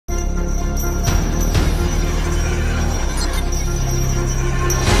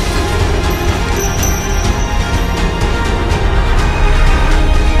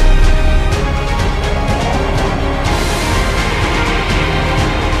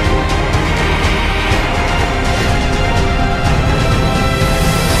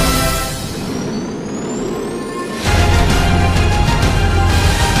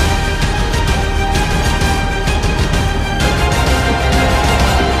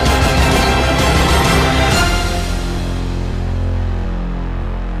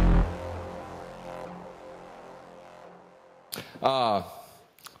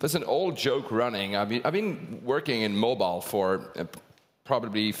there's an old joke running. I've been working in mobile for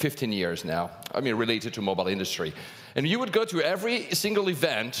probably 15 years now. Related to mobile industry. And you would go to every single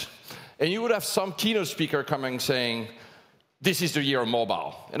event, and you would have some keynote speaker coming saying, this is the year of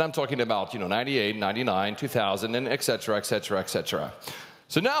mobile. And I'm talking about 98, 99, 2000, and et cetera, et cetera, et cetera.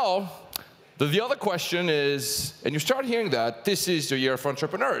 So now, the other question is, and you start hearing that, this is the year for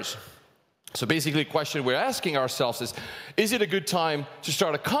entrepreneurs. So basically, the question we're asking ourselves is it a good time to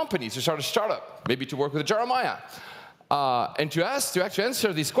start a company, to start a startup, maybe to work with Jeremiah? And to actually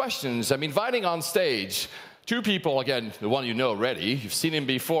answer these questions, I'm inviting on stage two people, again, the one you know already, you've seen him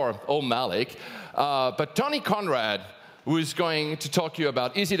before, Malik, but Tony Conrad, who is going to talk to you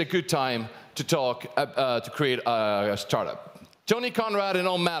about, is it a good time to to create a startup? Tony Conrad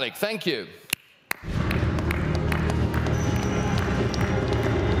and Malik, thank you.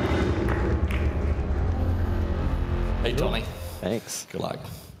 Hey, Tony. Thanks. Good luck.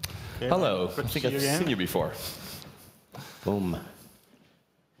 Okay, hello. I think I've seen you before. Boom.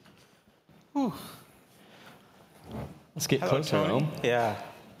 Whew. Let's get Hello, closer, Tony. Om. Yeah.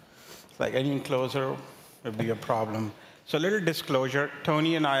 It's like any closer would be a problem. So a little disclosure,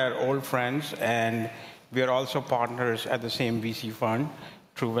 Tony and I are old friends, and we are also partners at the same VC fund,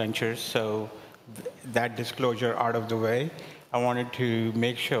 True Ventures. So that disclosure out of the way, I wanted to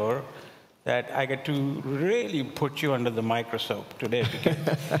make sure that I get to really put you under the microscope today, because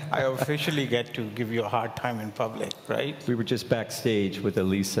I officially get to give you a hard time in public, right? We were just backstage with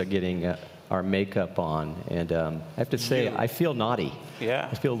Elisa getting our makeup on, and I have to say, I feel naughty. Yeah.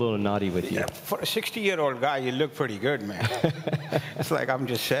 I feel a little naughty with you. Yeah, for a 60-year-old guy, you look pretty good, man. It's like, I'm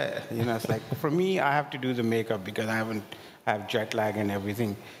just sad. It's like, for me, I have to do the makeup because I have jet lag and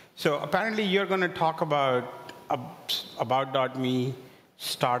everything. So apparently, you're going to talk about About.me,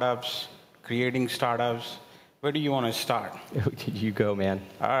 startups, creating startups. Where do you want to start? You go, man.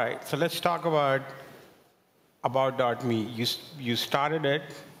 All right, so let's talk about About.me. You started it,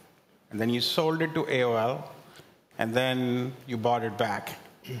 and then you sold it to AOL, and then you bought it back.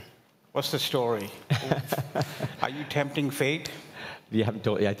 What's the story? Are you tempting fate? You haven't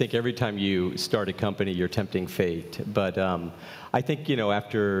told, I think every time you start a company, you're tempting fate. But I think,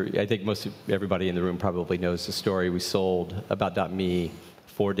 I think everybody in the room probably knows the story. We sold About.me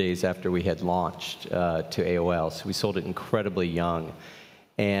 4 days after we had launched to AOL. So we sold it incredibly young.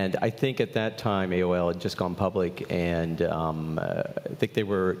 And I think at that time, AOL had just gone public, and I think they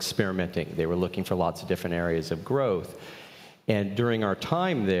were experimenting. They were looking for lots of different areas of growth. And during our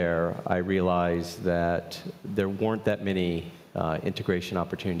time there, I realized that there weren't that many integration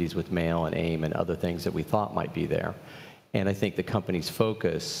opportunities with mail and AIM and other things that we thought might be there. And I think the company's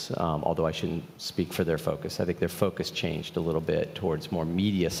focus, although I shouldn't speak for their focus, I think their focus changed a little bit towards more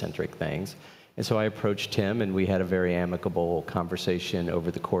media-centric things. And so I approached him, and we had a very amicable conversation over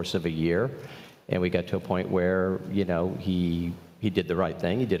the course of a year. And we got to a point where, he did the right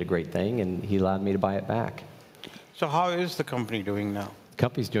thing, he did a great thing, and he allowed me to buy it back. So how is the company doing now? The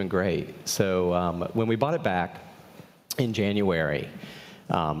company's doing great. So when we bought it back in January,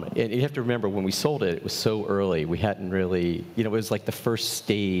 and you have to remember, when we sold it, it was so early. We hadn't really, it was like the first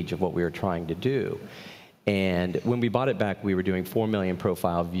stage of what we were trying to do. And when we bought it back, we were doing 4 million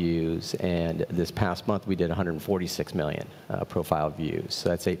profile views, and this past month we did 146 million profile views. So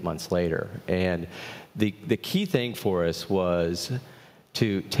that's 8 months later. And the key thing for us was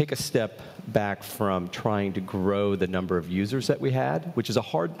to take a step back from trying to grow the number of users that we had, which is a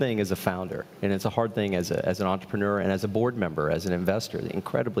hard thing as a founder, and it's a hard thing as an entrepreneur and as a board member, as an investor.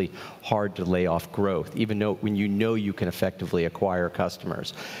 Incredibly hard to lay off growth, even though when you can effectively acquire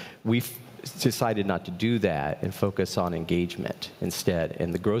customers. We decided not to do that and focus on engagement instead,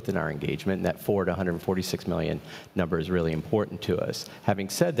 and the growth in our engagement, and that 4 to 146 million number is really important to us. Having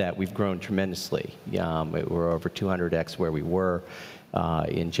said that, we've grown tremendously. We're over 200x where we were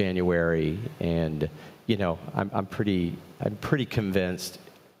in January, and I'm pretty convinced,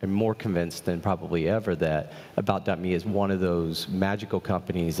 and more convinced than probably ever, that About.me is one of those magical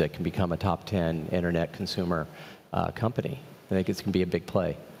companies that can become a top 10 internet consumer company. I think it's going to be a big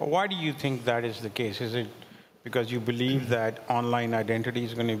play. Well, why do you think that is the case? Is it because you believe that online identity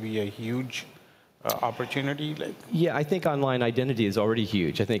is going to be a huge opportunity? Yeah, I think online identity is already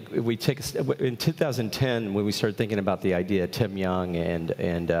huge. I think if we take in 2010, when we started thinking about the idea, Tim Young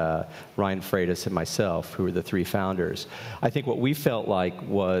and Ryan Freitas and myself, who were the 3 founders, I think what we felt like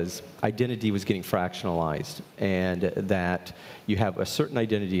was identity was getting fractionalized, and that you have a certain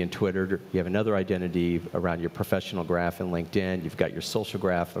identity in Twitter, you have another identity around your professional graph in LinkedIn, you've got your social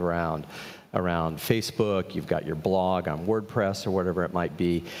graph around Facebook, you've got your blog on WordPress or whatever it might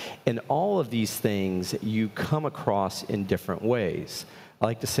be. And all of these things you come across in different ways. I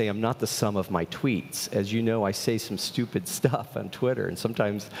like to say I'm not the sum of my tweets. As you know, I say some stupid stuff on Twitter, and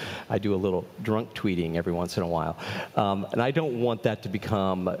sometimes I do a little drunk tweeting every once in a while. And I don't want that to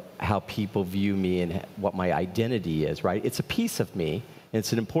become how people view me and what my identity is, right? It's a piece of me.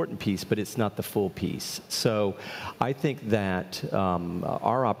 It's an important piece, but it's not the full piece. So I think that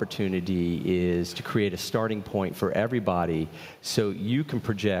our opportunity is to create a starting point for everybody so you can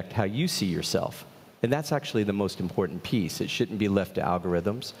project how you see yourself. And that's actually the most important piece. It shouldn't be left to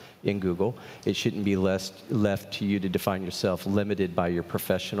algorithms in Google. It shouldn't be left to you to define yourself limited by your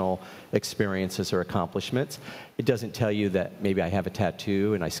professional experiences or accomplishments. It doesn't tell you that maybe I have a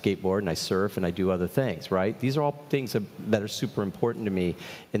tattoo and I skateboard and I surf and I do other things, right? These are all things that are super important to me,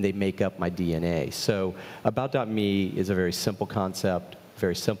 and they make up my DNA. So About.me is a very simple concept,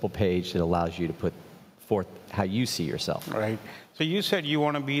 very simple page that allows you to put forth how you see yourself. Right. So you said you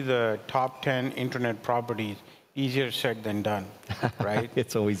want to be the top 10 internet properties. Easier said than done, right?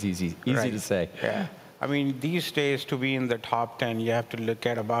 It's always easy Right. to say. Yeah. I mean, these days, to be in the top 10, you have to look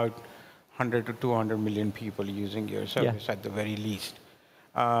at about 100 to 200 million people using your service at the very least.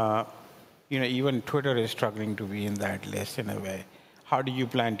 You know, even Twitter is struggling to be in that list in a way. How do you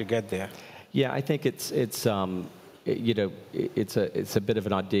plan to get there? Yeah, I think it's a bit of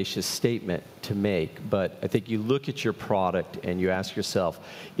an audacious statement to make, but I think you look at your product and you ask yourself,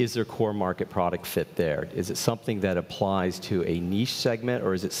 is there core market product fit there? Is it something that applies to a niche segment,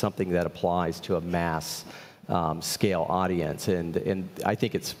 or is it something that applies to a mass scale audience? And I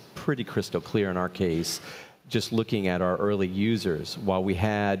think it's pretty crystal clear in our case, just looking at our early users. While we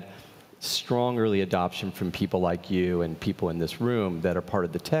had strong early adoption from people like you and people in this room that are part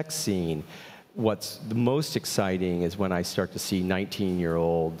of the tech scene, what's the most exciting is when I start to see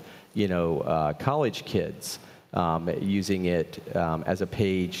 19-year-old, college kids using it as a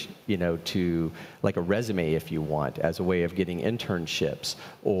page, to like a resume, if you want, as a way of getting internships,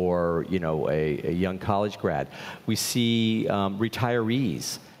 or a young college grad. We see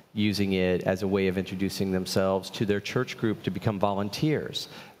retirees using it as a way of introducing themselves to their church group to become volunteers,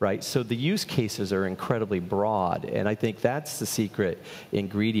 right? So the use cases are incredibly broad, and I think that's the secret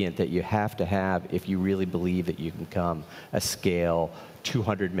ingredient that you have to have if you really believe that you can become a scale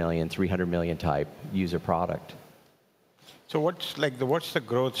 200 million, 300 million type user product. So what's the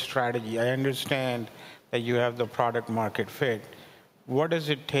growth strategy? I understand that you have the product market fit. What does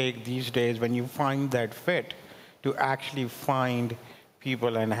it take these days when you find that fit to actually find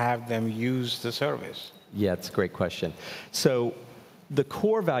people and have them use the service? Yeah, it's a great question. So the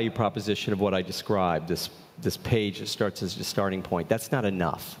core value proposition of what I described, this page that starts as a starting point, that's not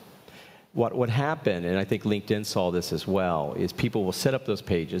enough. What happened, and I think LinkedIn saw this as well, is people will set up those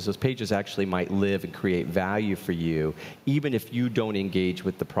pages. Those pages actually might live and create value for you, even if you don't engage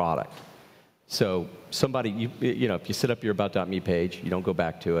with the product. So somebody, if you set up your About.me page, you don't go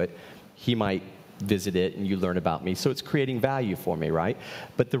back to it, he might visit it and you learn about me. So it's creating value for me, right?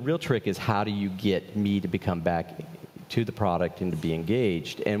 But the real trick is, how do you get me to become back to the product and to be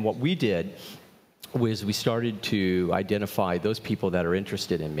engaged? And what we did was we started to identify those people that are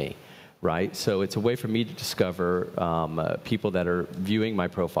interested in me, right? So it's a way for me to discover people that are viewing my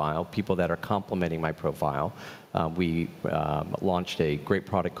profile, people that are complimenting my profile. We launched a great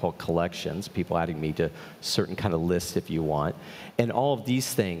product called Collections, people adding me to certain kind of lists if you want. And all of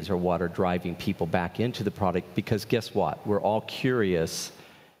these things are what are driving people back into the product, because guess what? We're all curious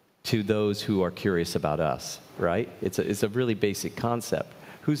to those who are curious about us, right? It's a really basic concept.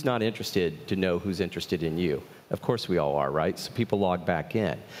 Who's not interested to know who's interested in you? Of course we all are, right? So people log back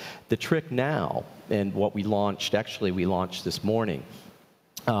in. The trick now, and what we launched this morning,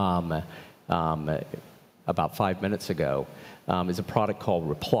 about 5 minutes ago, is a product called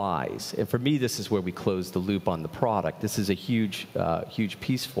Replies. And for me, this is where we close the loop on the product. This is a huge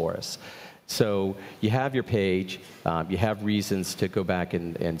piece for us. So you have your page, you have reasons to go back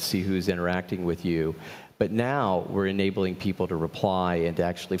and see who's interacting with you, but now we're enabling people to reply and to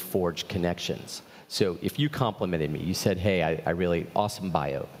actually forge connections. So if you complimented me, you said, hey, I really, awesome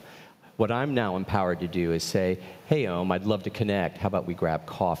bio. What I'm now empowered to do is say, hey, I'd love to connect. How about we grab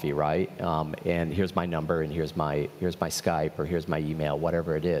coffee, right? And here's my number, and here's my Skype, or here's my email,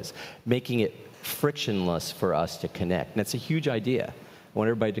 whatever it is. Making it frictionless for us to connect. And that's a huge idea. I want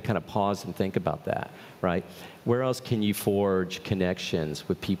everybody to kind of pause and think about that, right? Where else can you forge connections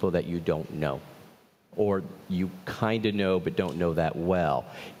with people that you don't know? Or you kind of know but don't know that well?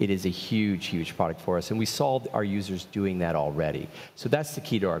 It is a huge, huge product for us, and we saw our users doing that already. So that's the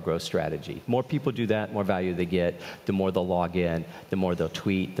key to our growth strategy. More people do that, more value they get, the more they'll log in, the more they'll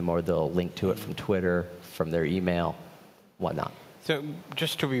tweet, the more they'll link to it from Twitter, from their email, whatnot. So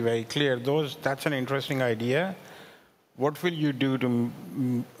just to be very clear, that's an interesting idea. what will you do to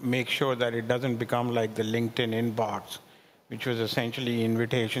make sure that it doesn't become like the LinkedIn inbox, which was essentially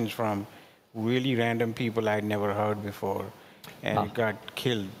invitations from really random people I'd never heard before, and it got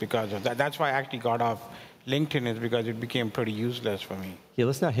killed because of that. That's why I actually got off LinkedIn, is because it became pretty useless for me. Yeah,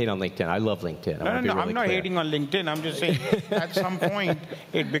 let's not hate on LinkedIn. I love LinkedIn. No, I'm not hating on LinkedIn. I'm just saying at some point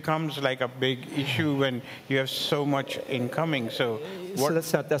it becomes like a big issue when you have so much incoming. So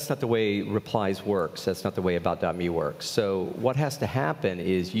that's not the way replies works. That's not the way About.me works. So what has to happen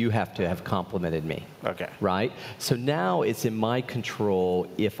is you have to have complimented me. Okay. Right? So now it's in my control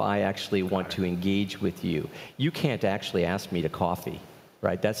if I actually want to engage with you. You can't actually ask me to coffee.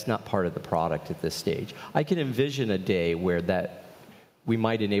 Right? That's not part of the product at this stage. I can envision a day where we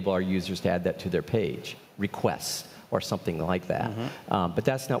might enable our users to add that to their page, requests, or something like that. But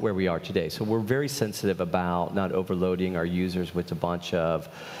that's not where we are today. So we're very sensitive about not overloading our users with a bunch of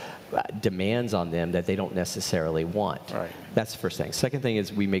demands on them that they don't necessarily want. Right. That's the first thing. Second thing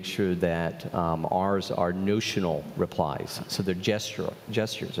is we make sure that ours are notional replies. So they're gestures.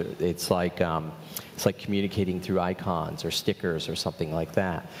 It's like communicating through icons or stickers or something like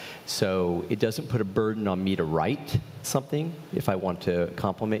that. So it doesn't put a burden on me to write something if I want to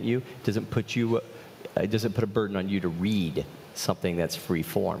compliment you. It doesn't put a burden on you to read something that's free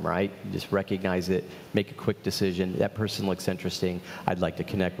form, right? You just recognize it, make a quick decision. That person looks interesting. I'd like to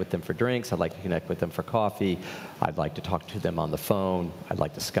connect with them for drinks. I'd like to connect with them for coffee. I'd like to talk to them on the phone. I'd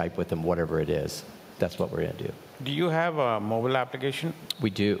like to Skype with them, whatever it is. That's what we're going to do. Do you have a mobile application? We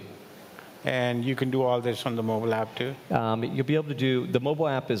do. And you can do all this on the mobile app too? You'll be able to do, the mobile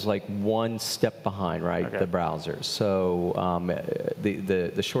app is like one step behind, right, okay. the browser. So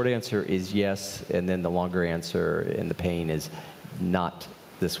the short answer is yes, and then the longer answer in the pain is not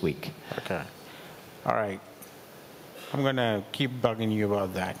this week. Okay. All right. I'm going to keep bugging you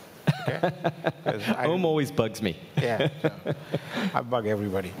about that. Okay? Home always bugs me. Yeah. So I bug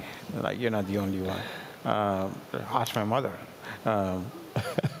everybody. Like, you're not the only one. Ask my mother.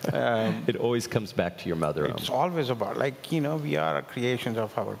 It always comes back to your mother. It's always about, like, we are creations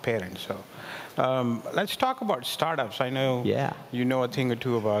of our parents. So let's talk about startups. I know you know a thing or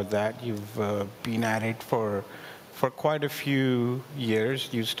two about that. You've been at it for quite a few years.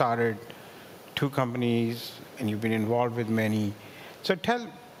 You started 2 companies, and you've been involved with many. So tell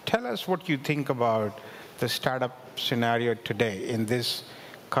us what you think about the startup scenario today in this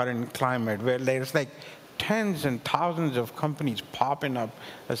current climate, where there's like tens and thousands of companies popping up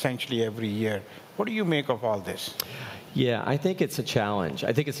essentially every year. What do you make of all this? Yeah, I think it's a challenge.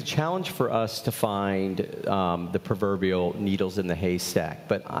 I think it's a challenge for us to find the proverbial needles in the haystack.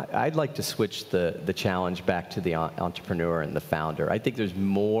 But I'd like to switch the challenge back to the entrepreneur and the founder. I think there's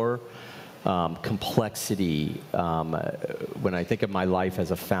more complexity when I think of my life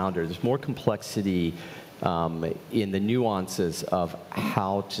as a founder. There's more complexity in the nuances of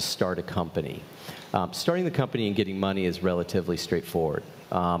how to start a company. Starting the company and getting money is relatively straightforward.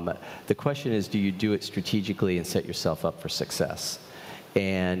 The question is, do you do it strategically and set yourself up for success?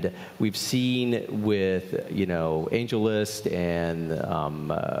 And we've seen with, AngelList and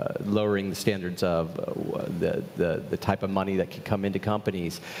lowering the standards of the type of money that can come into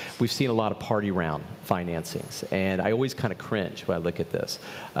companies, we've seen a lot of party round financings. And I always kind of cringe when I look at this.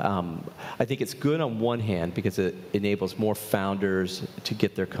 I think it's good on one hand because it enables more founders to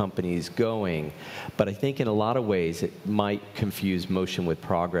get their companies going. But I think in a lot of ways it might confuse motion with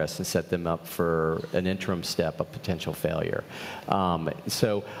progress and set them up for an interim step of potential failure.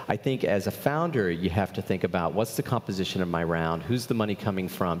 So I think as a founder, you have to think about what's the composition of my round? Who's the money coming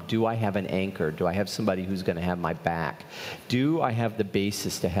from? Do I have an anchor? Do I have somebody who's going to have my back? Do I have the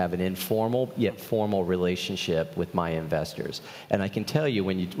basis to have an informal yet formal relationship with my investors? And I can tell you,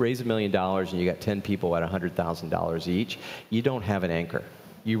 when you raise $1 million and you got 10 people at $100,000 each, you don't have an anchor.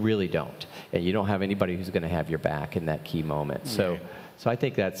 You really don't. And you don't have anybody who's going to have your back in that key moment. So I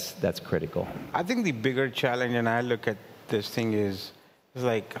think that's critical. I think the bigger challenge, and I look at this thing is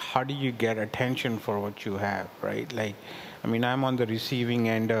like, how do you get attention for what you have, right? Like, I mean, I'm on the receiving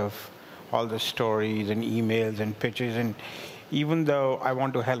end of all the stories and emails and pitches, and even though I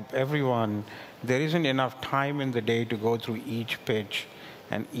want to help everyone, there isn't enough time in the day to go through each pitch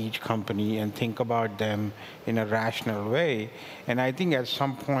and each company and think about them in a rational way. And I think at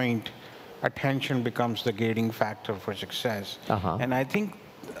some point, attention becomes the gating factor for success. And I think,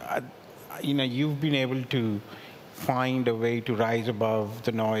 you've been able to find a way to rise above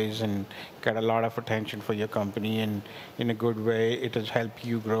the noise and get a lot of attention for your company, and in a good way, it has helped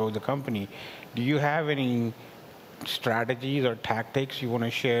you grow the company. Do you have any strategies or tactics you want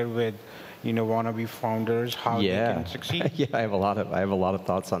to share with wannabe founders, how they can succeed? Yeah, I have a lot of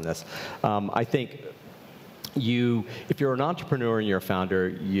thoughts on this. I think if you're an entrepreneur and you're a founder,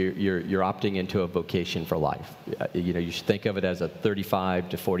 you're opting into a vocation for life. You should think of it as a 35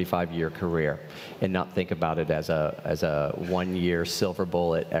 to 45-year career, and not think about it as a one-year silver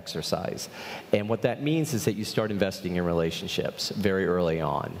bullet exercise. And what that means is that you start investing in relationships very early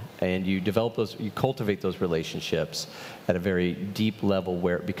on, and you cultivate those relationships at a very deep level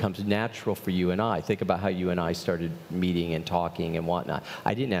where it becomes natural for you and I. Think about how you and I started meeting and talking and whatnot.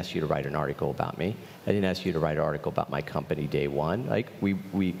 I didn't ask you to write an article about me. I didn't ask you to write an article about my company day one. Like, we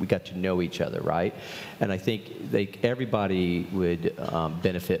got to know each other, right? And I think everybody would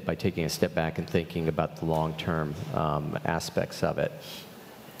benefit by taking a step back and thinking about the long-term aspects of it.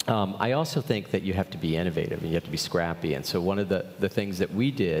 I also think that you have to be innovative and you have to be scrappy. And so one of the things that we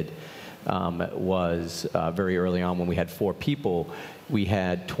did was very early on, when we had 4 people, we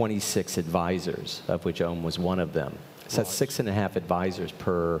had 26 advisors, of which OM was one of them. So that's 6.5 advisors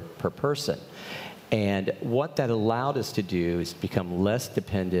per person. And what that allowed us to do is become less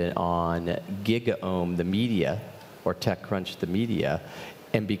dependent on GigaOM, the media, or TechCrunch, the media,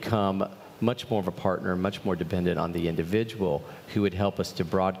 and become much more of a partner, much more dependent on the individual who would help us to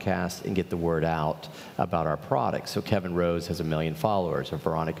broadcast and get the word out about our products. So Kevin Rose has 1 million followers, or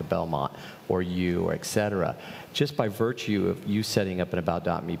Veronica Belmont, or you, or et cetera. Just by virtue of you setting up an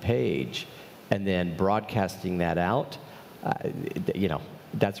About.me page and then broadcasting that out,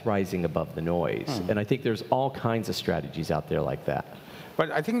 that's rising above the noise. And I think there's all kinds of strategies out there like that. But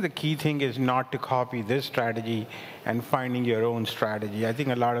I think the key thing is not to copy this strategy and finding your own strategy. I think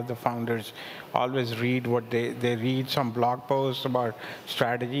a lot of the founders always read what they read some blog posts about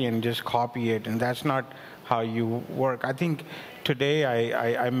strategy and just copy it, and that's not how you work. I think today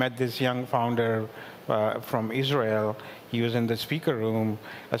I met this young founder from Israel. He was in the speaker room,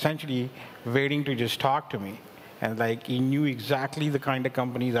 essentially waiting to just talk to me. And like, he knew exactly the kind of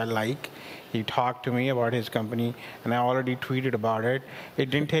companies I like. He talked to me about his company, and I already tweeted about it.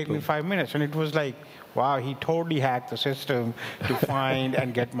 It didn't take me 5 minutes, and it was like, wow, he totally hacked the system to find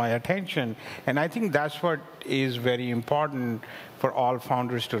and get my attention. And I think that's what is very important for all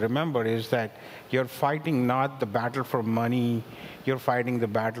founders to remember, is that you're fighting not the battle for money, you're fighting the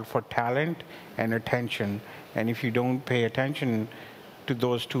battle for talent and attention. And if you don't pay attention to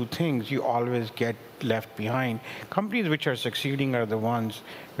those 2 things, you always get left behind. Companies which are succeeding are the ones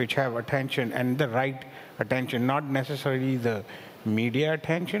which have attention, and the right attention, not necessarily the media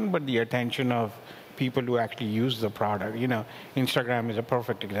attention, but the attention of people who actually use the product. Instagram is a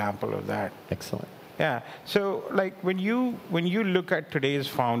perfect example of that. Excellent. Yeah. So like, when you look at today's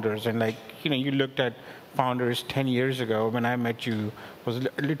founders, and like, you looked at founders 10 years ago, when I met you was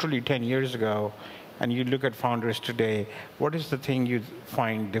literally 10 years ago, and you look at founders today, what is the thing you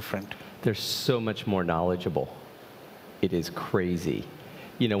find different? They're so much more knowledgeable. It is crazy.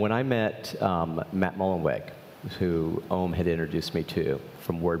 When I met Matt Mullenweg, who OM had introduced me to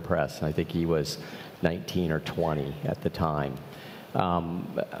from WordPress, and I think he was 19 or 20 at the time,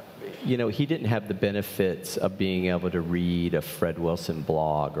 he didn't have the benefits of being able to read a Fred Wilson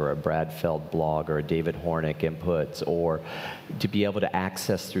blog or a Brad Feld blog or a David Hornick inputs, or to be able to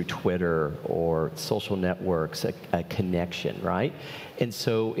access through Twitter or social networks a connection, right? And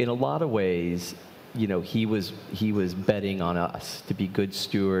so in a lot of ways, he was betting on us to be good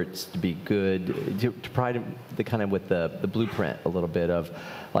stewards, to be good, to provide the kind of with the blueprint a little bit of,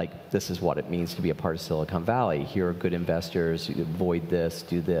 like, this is what it means to be a part of Silicon Valley. Here are good investors. You avoid this,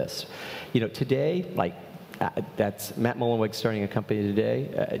 do this. Today, like, that's Matt Mullenweg starting a company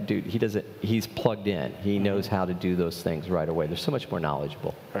today. Dude, he's plugged in. He knows how to do those things right away. They're so much more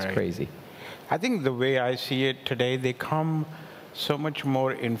knowledgeable. It's crazy. I think the way I see it today, they come so much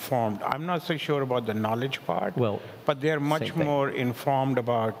more informed. I'm not so sure about the knowledge part, but they're much more informed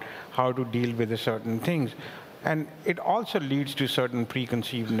about how to deal with certain things. And it also leads to certain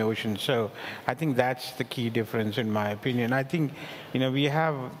preconceived notions. So I think that's the key difference, in my opinion. I think, we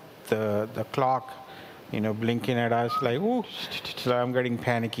have the clock, blinking at us like, ooh, so I'm getting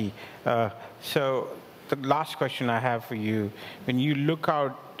panicky. So the last question I have for you, when you look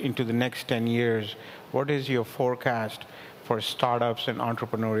out into the next 10 years, what is your forecast for startups and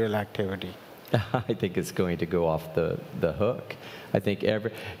entrepreneurial activity? I think it's going to go off the hook. I think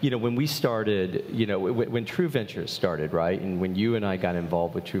when we started, when True Ventures started, right, and when you and I got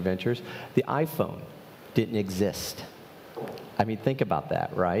involved with True Ventures, the iPhone didn't exist. I mean, think about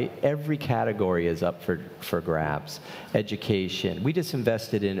that, right? Every category is up for grabs. Education. We just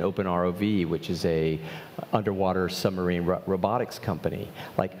invested in OpenROV, which is a underwater submarine robotics company.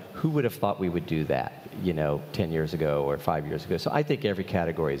 Like, who would have thought we would do that, 10 years ago or 5 years ago? So I think every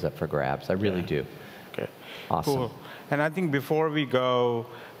category is up for grabs. I really do. Okay. Awesome. Cool. And I think before we go,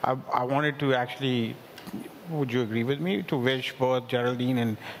 I wanted to actually would you agree with me, to wish both Geraldine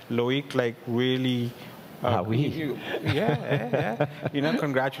and Loic like really, yeah.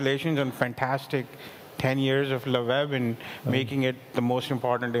 Congratulations on fantastic 10 years of LeWeb and making it the most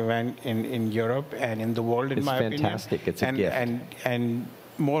important event in Europe and in the world, in my opinion. It's fantastic. It's a gift. And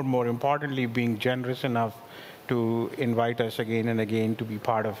more importantly, being generous enough to invite us again and again to be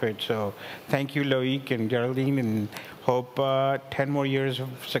part of it. So thank you, Loic and Geraldine, and hope 10 more years of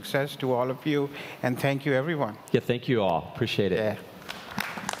success to all of you. And thank you, everyone. Yeah, thank you all. Appreciate it. Yeah.